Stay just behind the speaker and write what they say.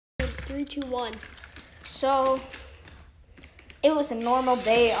3, 2, 1. So, it was a normal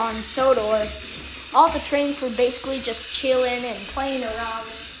day on Sodor. All the trains were basically just chilling and playing around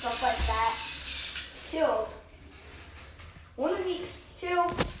and stuff like that. Till one of the two,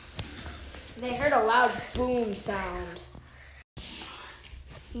 they heard a loud boom sound.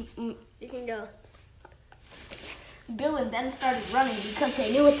 You can go. Bill and Ben started running because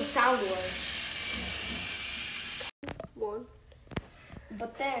they knew what the sound was. 1.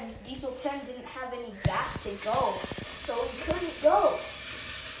 But then Diesel 10 didn't have any gas to go, so he couldn't go.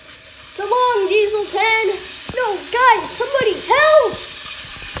 So long, Diesel 10! No, guys, somebody help!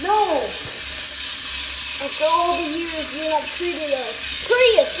 No! After all the years you have treated us.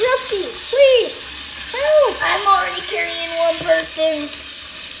 Prius, Rusty, please, help! I'm already carrying one person.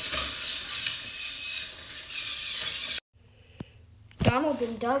 Donald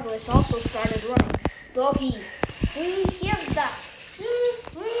and Douglas also started running. Doggy, we hear that.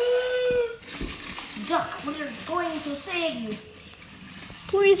 Duck, we're going to save you.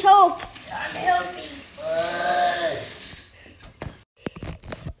 Please help! God help me.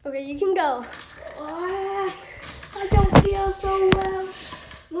 Okay, you can go. I don't feel so well.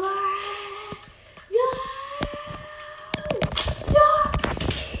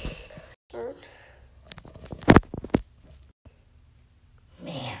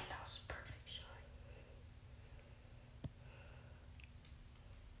 Man, that was a perfect shot.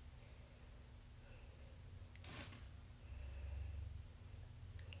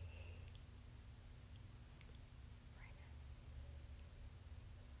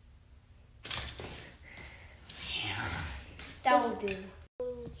 That will do.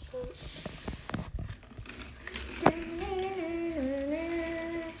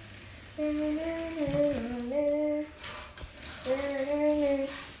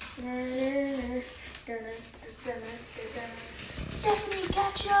 Stephanie,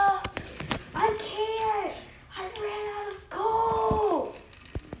 catch up! I can't! I ran out of coal!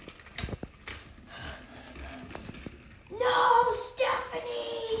 No,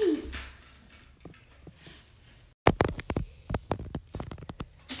 Stephanie!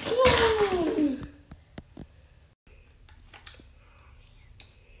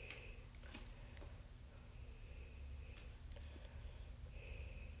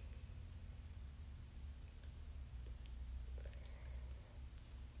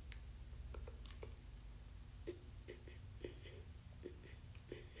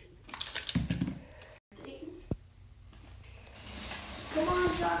 Come on,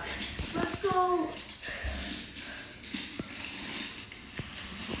 Duck. Let's go.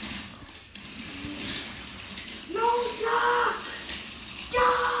 No, Duck!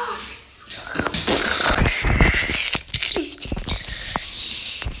 Duck!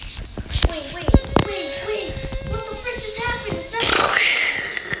 Wait. What the frick just happened? Is that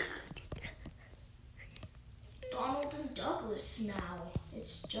Donald and Douglas now?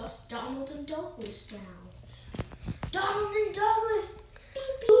 It's just Donald and Douglas now. Donald and Douglas!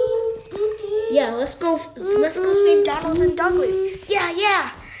 Beep, beep, beep, beep. Yeah, let's go save Donald and Douglas.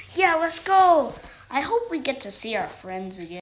 Yeah, let's go. I hope we get to see our friends again.